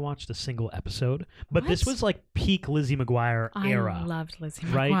don't think I watched a single episode. But this was like peak Lizzie McGuire era. I loved Lizzie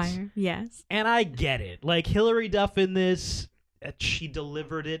right? McGuire. Yes. And I get it. Like Hilary Duff in this, she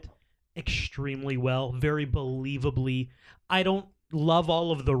delivered it extremely well, very believably. I don't love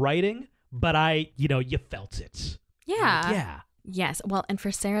all of the writing, but you felt it. Yeah. Yeah. Yes. Well, and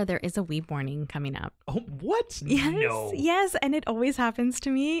for Sarah, there is a weeb warning coming up. Oh, what? Yes. No. Yes. And it always happens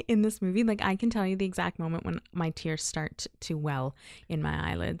to me in this movie. Like, I can tell you the exact moment when my tears start to well in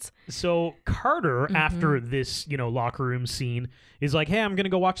my eyelids. So Carter, after this, locker room scene, is like, hey, I'm going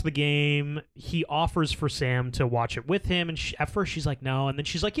to go watch the game. He offers for Sam to watch it with him. And at first she's like, no. And then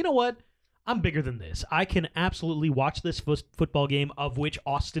she's like, you know what? I'm bigger than this. I can absolutely watch this football game, of which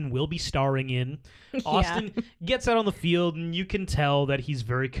Austin will be starring in. Austin gets out on the field, and you can tell that he's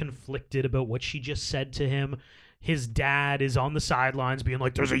very conflicted about what she just said to him. His dad is on the sidelines being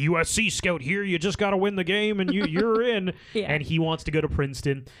like, there's a USC scout here. You just got to win the game, and you're in. Yeah. And he wants to go to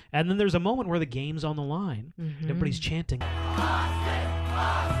Princeton. And then there's a moment where the game's on the line. Everybody's chanting. Austin,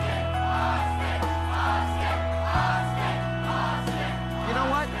 Austin, Austin, Austin, Austin. You know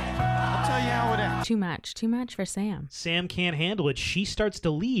what? I'll tell you how it ends. Too much for Sam. Sam can't handle it. She starts to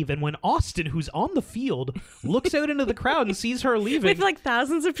leave, and when Austin, who's on the field, looks out into the crowd and sees her leaving with like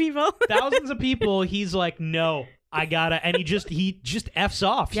thousands of people, he's like, no, I gotta, and he just F's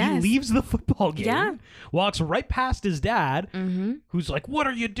off. Yes. He leaves the football game, Yeah. walks right past his dad, who's like, what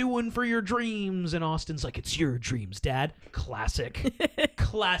are you doing for your dreams? And Austin's like, it's your dreams, Dad. Classic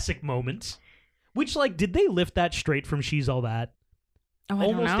moment. Which, like, did they lift that straight from She's All That? Oh, I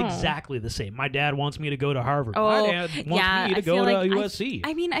Almost don't know. exactly the same. My dad wants me to go to Harvard. Oh, My dad wants me to go to USC.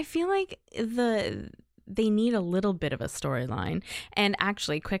 I feel like they need a little bit of a storyline. And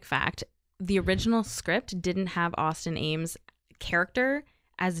actually, quick fact, the original script didn't have Austin Ames' character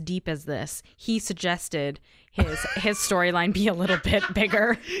as deep as this. He suggested his storyline be a little bit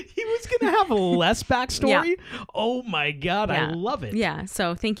bigger. He was going to have less backstory? Yeah. Oh my God, Yeah. I love it. Yeah,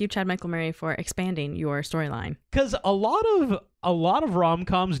 so thank you, Chad Michael Murray, for expanding your storyline. Because a lot of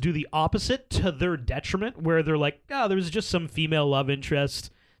rom-coms do the opposite to their detriment, where they're like, oh, there's just some female love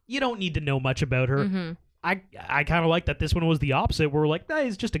interest. You don't need to know much about her. I kind of like that this one was the opposite, where we're like, nah,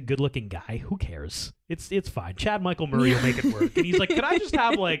 he's just a good-looking guy. Who cares? It's fine. Chad Michael Murray will make it work. And he's like, could I just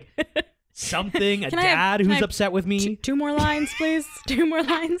have, like, something, a dad who's upset with me. Two more lines, please. 2 more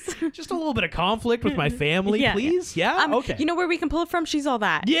lines. Just a little bit of conflict with my family, please. Yeah, okay. You know where we can pull it from? She's All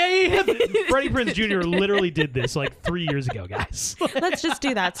That. Yeah. Freddie Prinze Jr. literally did this like 3 years ago, guys. Let's just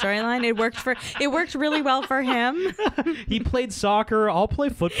do that storyline. It worked really well for him. He played soccer. I'll play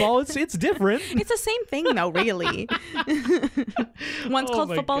football. It's different. It's the same thing though, really. One's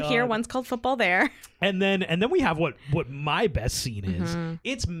called football here, one's called football there. And then we have what my best scene is.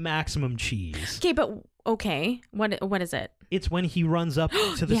 It's maximum cheese. Okay, what is it? It's when he runs up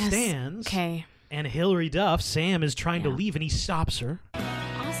to the stands. Okay. And Hilary Duff, Sam, is trying to leave, and he stops her.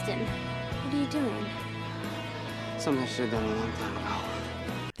 Austin, what are you doing? Something I should have done a long time ago.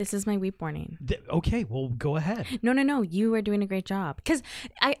 This is my weep warning. Okay, well, go ahead. No. You are doing a great job. Because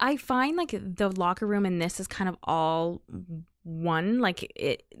I find like the locker room in this is kind of all one. Like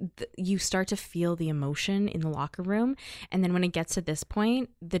you start to feel the emotion in the locker room. And then when it gets to this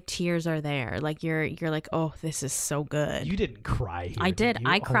point, the tears are there. Like you're like, oh, this is so good. You didn't cry here, I did. You?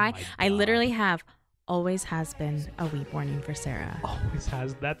 I cry. I literally have. Always has been a weep warning for Sarah. Always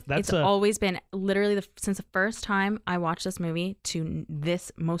has. It's always been literally since the first time I watched this movie to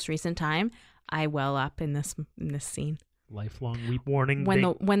this most recent time. I well up in this scene. Lifelong weep warning.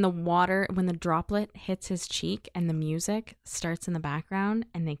 When the droplet hits his cheek and the music starts in the background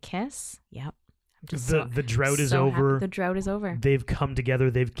and they kiss. Yep. The drought is over. The drought is over. They've come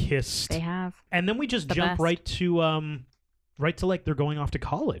together. They've kissed. They have. And then we just jump right to like they're going off to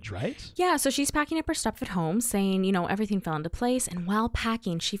college, right? Yeah, so she's packing up her stuff at home, saying, everything fell into place. And while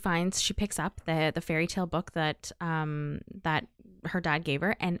packing, she picks up the fairy tale book that her dad gave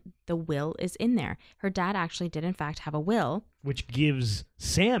her, and the will is in there. Her dad actually did, in fact, have a will. Which gives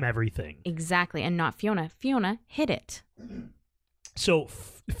Sam everything. Exactly, and not Fiona. Fiona hid it. So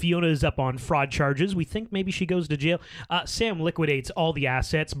Fiona is up on fraud charges. We think maybe she goes to jail. Sam liquidates all the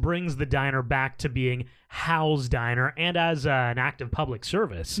assets, brings the diner back to being Hal's Diner, and as an act of public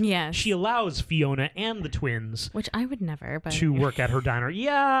service, she allows Fiona and the twins, which I would never, but to work at her diner.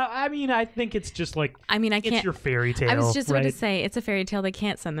 Yeah, I mean, I think it's just like, it's your fairy tale. I was just going to say, it's a fairy tale. They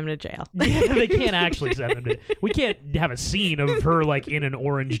can't send them to jail. Yeah, they can't actually send them to. We can't have a scene of her like in an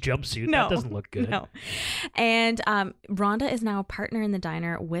orange jumpsuit. No, that doesn't look good. No. And Rhonda is now a partner in the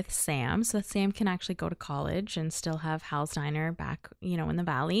diner with Sam, so that Sam can actually go to college and still have Hal's Diner back, in the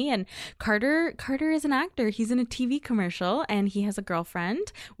valley. And Carter is an actor. He's in a TV commercial, and he has a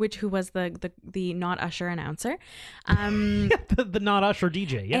girlfriend, who was the not Usher announcer. The not Usher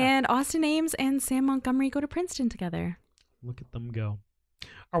DJ, yeah. And Austin Ames and Sam Montgomery go to Princeton together. Look at them go.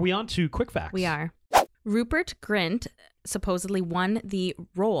 Are we on to quick facts? We are. Rupert Grint supposedly won the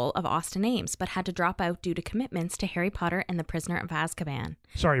role of Austin Ames, but had to drop out due to commitments to Harry Potter and the Prisoner of Azkaban.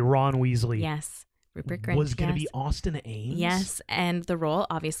 Sorry, Ron Weasley. Yes. Rupert Grint was going to be Austin Ames? Yes, and the role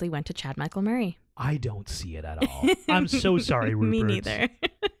obviously went to Chad Michael Murray. I don't see it at all. I'm so sorry, Rupert. Me neither.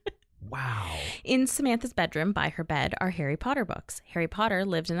 Wow. In Samantha's bedroom by her bed are Harry Potter books. Harry Potter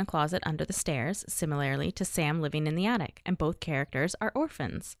lived in a closet under the stairs, similarly to Sam living in the attic, and both characters are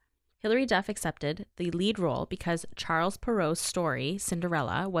orphans. Hilary Duff accepted the lead role because Charles Perrault's story,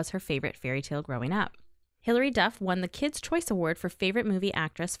 Cinderella, was her favorite fairy tale growing up. Hilary Duff won the Kids' Choice Award for Favorite Movie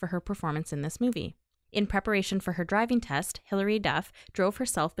Actress for her performance in this movie. In preparation for her driving test, Hilary Duff drove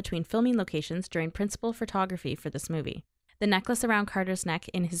herself between filming locations during principal photography for this movie. The necklace around Carter's neck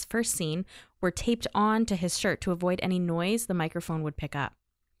in his first scene were taped on to his shirt to avoid any noise the microphone would pick up.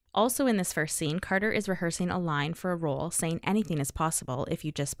 Also in this first scene, Carter is rehearsing a line for a role saying anything is possible if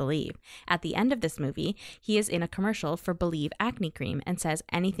you just believe. At the end of this movie, he is in a commercial for Believe acne cream and says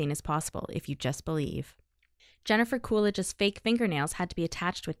anything is possible if you just believe. Jennifer Coolidge's fake fingernails had to be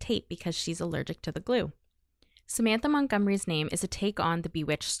attached with tape because she's allergic to the glue. Samantha Montgomery's name is a take on the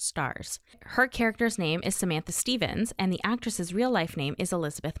Bewitched stars. Her character's name is Samantha Stevens, and the actress's real-life name is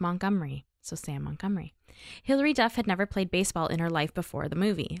Elizabeth Montgomery, so Sam Montgomery. Hilary Duff had never played baseball in her life before the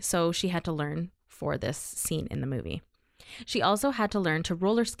movie, so she had to learn for this scene in the movie. She also had to learn to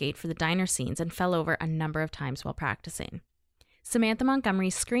roller skate for the diner scenes and fell over a number of times while practicing. Samantha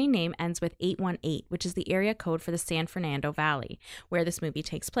Montgomery's screen name ends with 818, which is the area code for the San Fernando Valley, where this movie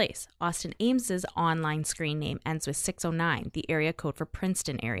takes place. Austin Ames's online screen name ends with 609, the area code for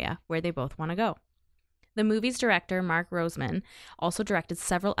Princeton area, where they both want to go. The movie's director, Mark Roseman, also directed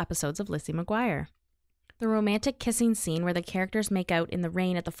several episodes of Lizzie McGuire. The romantic kissing scene where the characters make out in the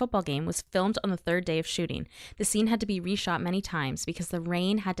rain at the football game was filmed on the third day of shooting. The scene had to be reshot many times because the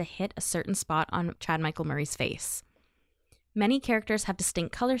rain had to hit a certain spot on Chad Michael Murray's face. Many characters have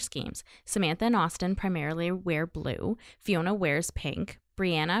distinct color schemes. Samantha and Austin primarily wear blue. Fiona wears pink.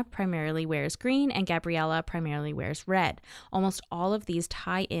 Brianna primarily wears green, and Gabriella primarily wears red. Almost all of these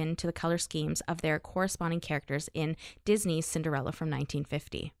tie in to the color schemes of their corresponding characters in Disney's Cinderella from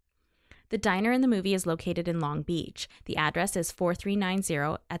 1950. The diner in the movie is located in Long Beach. The address is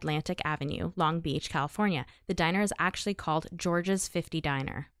 4390 Atlantic Avenue, Long Beach, California. The diner is actually called George's 50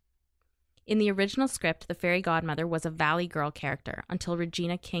 Diner. In the original script, the fairy godmother was a Valley Girl character until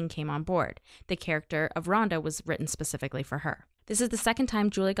Regina King came on board. The character of Rhonda was written specifically for her. This is the second time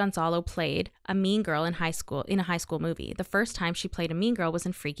Julie Gonzalo played a mean girl in a high school movie. The first time she played a mean girl was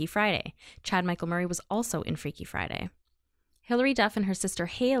in Freaky Friday. Chad Michael Murray was also in Freaky Friday. Hilary Duff and her sister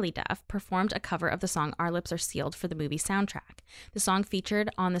Haley Duff performed a cover of the song Our Lips Are Sealed for the movie soundtrack. The song featured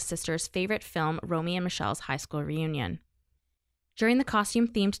on the sisters' favorite film, Romy and Michelle's High School Reunion. During the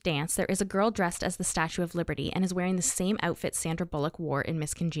costume-themed dance, there is a girl dressed as the Statue of Liberty and is wearing the same outfit Sandra Bullock wore in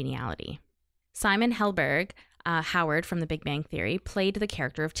Miss Congeniality. Simon Helberg, Howard from The Big Bang Theory, played the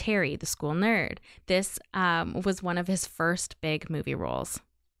character of Terry, the school nerd. This was one of his first big movie roles.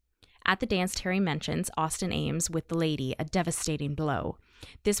 At the dance, Terry mentions Austin Ames with the lady, a devastating blow.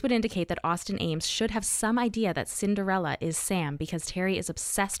 This would indicate that Austin Ames should have some idea that Cinderella is Sam because Terry is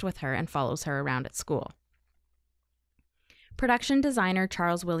obsessed with her and follows her around at school. Production designer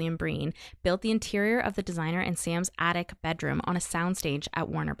Charles William Breen built the interior of the designer and Sam's attic bedroom on a soundstage at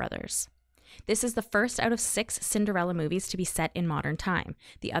Warner Brothers. This is the first out of 6 Cinderella movies to be set in modern time.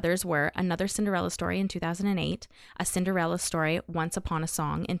 The others were Another Cinderella Story in 2008, A Cinderella Story Once Upon a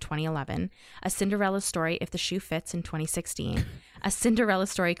Song in 2011, A Cinderella Story If the Shoe Fits in 2016, A Cinderella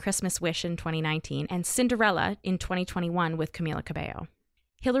Story Christmas Wish in 2019, and Cinderella in 2021 with Camila Cabello.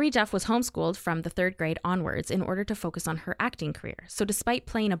 Hilary Duff was homeschooled from the 3rd grade onwards in order to focus on her acting career. So despite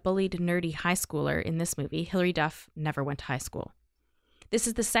playing a bullied, nerdy high schooler in this movie, Hilary Duff never went to high school. This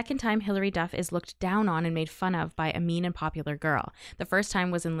is the second time Hilary Duff is looked down on and made fun of by a mean and popular girl. The first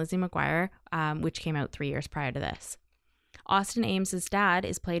time was in Lizzie McGuire, which came out 3 years prior to this. Austin Ames' dad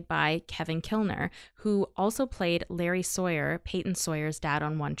is played by Kevin Kilner, who also played Larry Sawyer, Peyton Sawyer's dad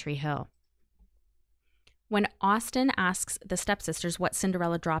on One Tree Hill. When Austin asks the stepsisters what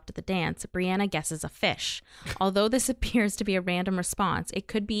Cinderella dropped at the dance, Brianna guesses a fish. Although this appears to be a random response, it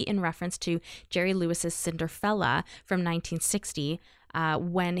could be in reference to Jerry Lewis's Cinderfella from 1960,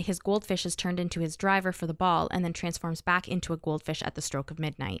 when his goldfish is turned into his driver for the ball and then transforms back into a goldfish at the stroke of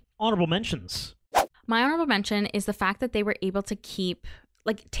midnight. Honorable mentions. My honorable mention is the fact that they were able to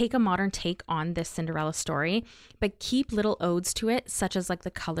take a modern take on this Cinderella story, but keep little odes to it, such as like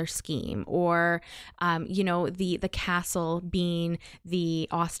the color scheme or, the castle being the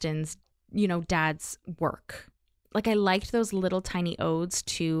Austin's, dad's work. Like, I liked those little tiny odes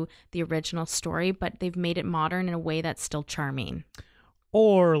to the original story, but they've made it modern in a way that's still charming.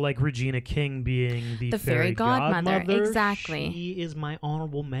 Or like Regina King being the fairy godmother. Exactly. She is my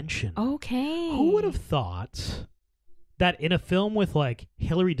honorable mention. Okay. Who would have thought that in a film with like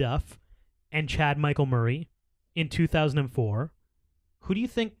Hilary Duff and Chad Michael Murray in 2004, who do you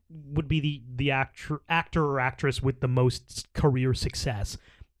think would be the actor or actress with the most career success?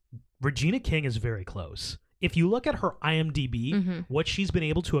 Regina King is very close. If you look at her IMDb, what she's been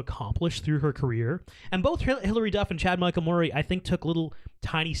able to accomplish through her career, and both Hilary Duff and Chad Michael Murray, I think, took little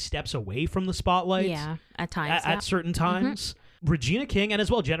tiny steps away from the spotlight. Yeah, at times. At certain times. Regina King, and as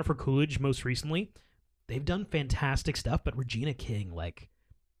well Jennifer Coolidge most recently, they've done fantastic stuff, but Regina King, like,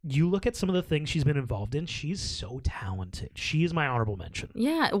 you look at some of the things she's been involved in, she's so talented. She is my honorable mention.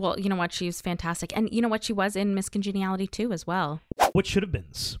 Yeah, well, you know what? She's fantastic. And you know what? She was in Miss Congeniality too as well. What should have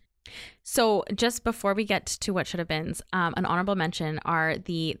beens? So just before we get to what should have been, an honorable mention are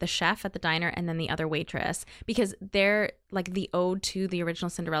the chef at the diner and then the other waitress, because they're like the ode to the original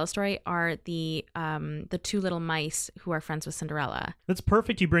Cinderella story are the 2 little mice who are friends with Cinderella. That's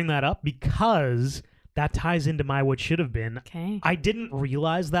perfect you bring that up because that ties into my what should have been. Okay. I didn't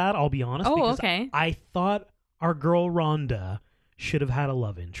realize that, I'll be honest. Oh, okay. I thought our girl Rhonda should have had a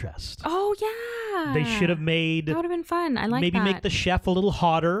love interest. Oh, yeah. They should have made... That would have been fun. I like maybe that. Maybe make the chef a little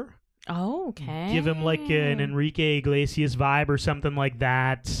hotter. Oh, okay. Give him like an Enrique Iglesias vibe or something like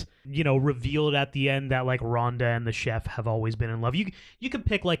that. You know, revealed at the end that like Rhonda and the chef have always been in love. You could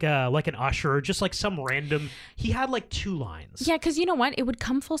pick like an usher, or just like some random. He had like 2 lines. Yeah, because you know what? It would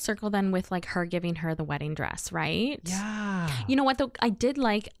come full circle then with like her giving her the wedding dress, right? Yeah. You know what though? I did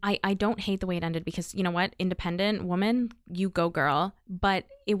like. I don't hate the way it ended because you know what? Independent woman, you go girl. But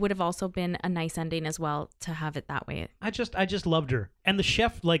it would have also been a nice ending as well to have it that way. I just loved her. And the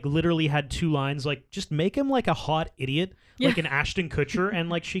chef like literally had 2 lines, like just make him like a hot idiot, like an Ashton Kutcher, and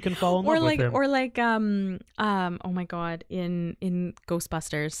like she can fall in love with him. Or like oh my god, in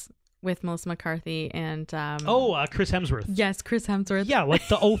Ghostbusters, with Melissa McCarthy and Chris Hemsworth. Yes, Chris Hemsworth. Yeah, like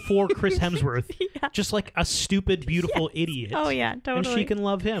the 04 Chris Hemsworth. Yeah. Just like a stupid, beautiful idiot. Oh yeah, totally. And she can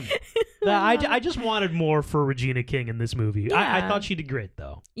love him. I just wanted more for Regina King in this movie. Yeah. I thought she did great,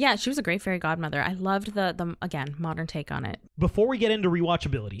 though. Yeah, she was a great fairy godmother. I loved the again, modern take on it. Before we get into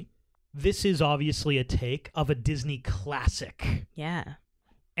rewatchability, this is obviously a take of a Disney classic. Yeah.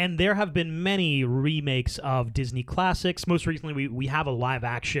 And there have been many remakes of Disney classics. Most recently, we have a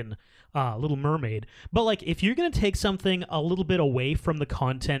live-action Little Mermaid. But, like, if you're going to take something a little bit away from the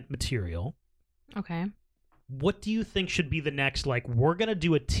content material... Okay. What do you think should be the next, like, we're going to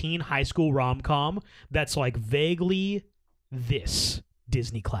do a teen high school rom-com that's, like, vaguely this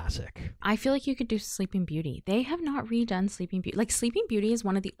Disney classic? I feel like you could do Sleeping Beauty. They have not redone Sleeping Beauty. Like, Sleeping Beauty is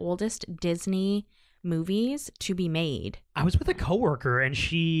one of the oldest Disney movies to be made. I was with a coworker and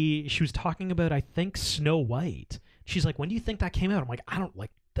she was talking about, I think, Snow White. She's like, when do you think that came out? I'm like, I don't, like,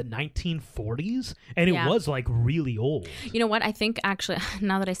 the 1940s? And it was, like, really old. You know what? I think, actually,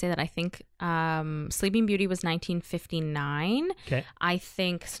 now that I say that, I think Sleeping Beauty was 1959. Okay. I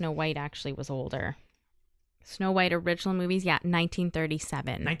think Snow White actually was older. Snow White original movies,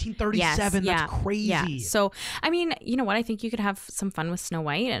 1937. 1937, yes, that's crazy. Yeah. So, I mean, you know what? I think you could have some fun with Snow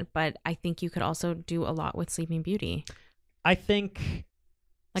White, but I think you could also do a lot with Sleeping Beauty. I think...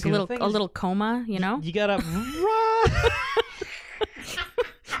 Like a little coma, you know? You gotta...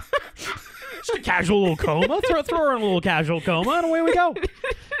 Just a casual little coma. Throw her in a little casual coma, and away we go.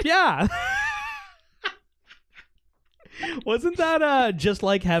 Yeah. Wasn't that Just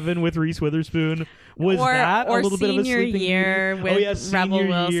Like Heaven with Reese Witherspoon? Was that a little bit of a Sleeping year Beauty? with Rebel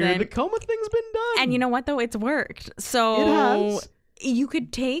Wilson? Year. The coma thing's been done. And you know what, though? It's worked. So it has. You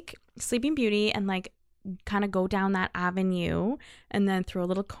could take Sleeping Beauty and, like, kind of go down that avenue and then throw a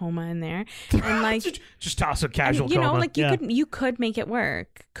little coma in there and like just toss a casual you coma. know, like you could make it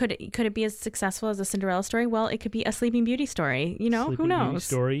work. Could it be as successful as a Cinderella story? Well, it could be a Sleeping Beauty story, you know. Sleeping who knows? Beauty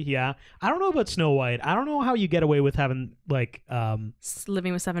story. Yeah, I don't know about Snow White. I don't know how you get away with having like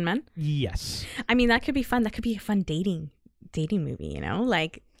Living with Seven Men. Yes, I mean, that could be fun. That could be a fun dating movie, you know,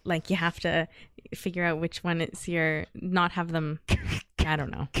 like you have to figure out which one it's your, not have them. I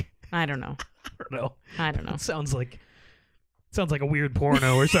don't know. It sounds like a weird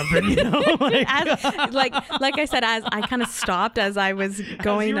porno or something, you know. like I said, as I kind of stopped as I was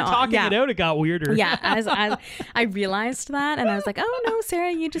going as you were on. Talking it out, it got weirder. Yeah, as I realized that, and I was like, oh no,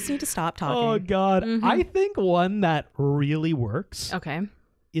 Sarah, you just need to stop talking. Oh God, I think one that really works. Okay.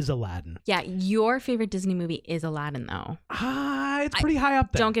 Is Aladdin. Yeah, your favorite Disney movie is Aladdin, though. It's pretty high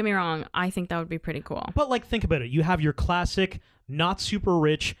up there. Don't get me wrong. I think that would be pretty cool. But like, think about it. You have your classic, not super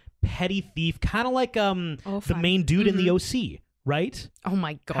rich, petty thief, kind of like the main dude in the OC, right? Oh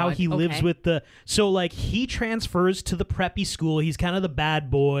my God. How he lives with so like he transfers to the preppy school. He's kind of the bad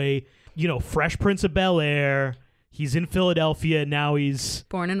boy, you know, Fresh Prince of Bel-Air. He's in Philadelphia. Now he's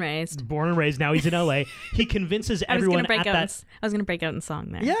born and raised. Now he's in LA. He convinces everyone I was going to break out in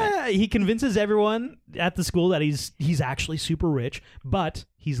song there. Yeah, he convinces everyone at the school that he's actually super rich, but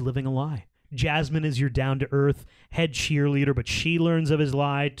he's living a lie. Jasmine is your down-to-earth head cheerleader, but she learns of his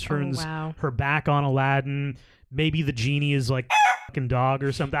lie, turns her back on Aladdin. Maybe the genie is like fucking dog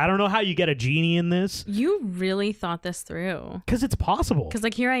or something. I don't know how you get a genie in this. You really thought this through. Because it's possible. Because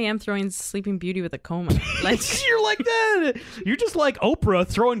like here I am throwing Sleeping Beauty with a coma. Like you're like that. You're just like Oprah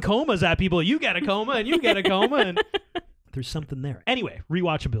throwing comas at people. You get a coma and you get a coma. And there's something there. Anyway,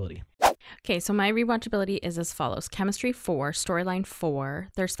 rewatchability. Okay, so my rewatchability is as follows. Chemistry 4, storyline 4,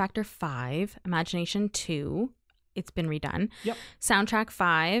 thirst factor 5, imagination 2. It's been redone. Yep. Soundtrack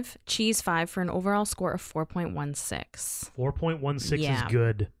 5, cheese 5 for an overall score of 4.16. 4.16 is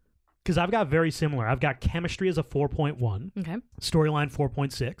good. Because I've got very similar. I've got chemistry as a 4.1. Okay. Storyline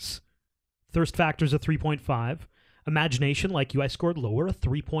 4.6. Thirst factor is a 3.5. Imagination, like you, I scored lower, a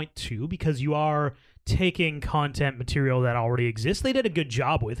 3.2, because you are taking content material that already exists. They did a good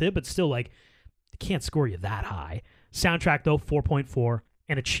job with it, but still, like, they can't score you that high. Soundtrack, though, 4.4,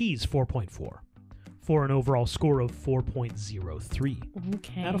 and a cheese, 4.4. For an overall score of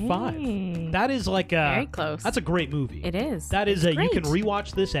 4.03 out of 5. That is like a... Very close. That's a great movie. It is. That is you can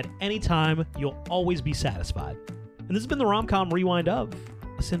rewatch this at any time. You'll always be satisfied. And this has been the Rom-Com Rewind of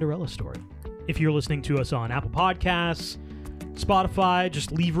A Cinderella Story. If you're listening to us on Apple Podcasts, Spotify,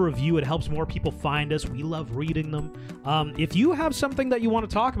 just leave a review. It helps more people find us. We love reading them. If you have something that you want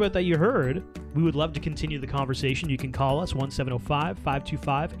to talk about that you heard, we would love to continue the conversation. You can call us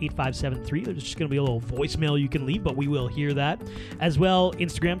 1-705-525-8573. There's just going to be a little voicemail you can leave, but we will hear that. As well,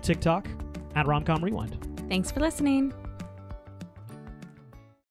 Instagram, TikTok, at Romcom Rewind. Thanks for listening.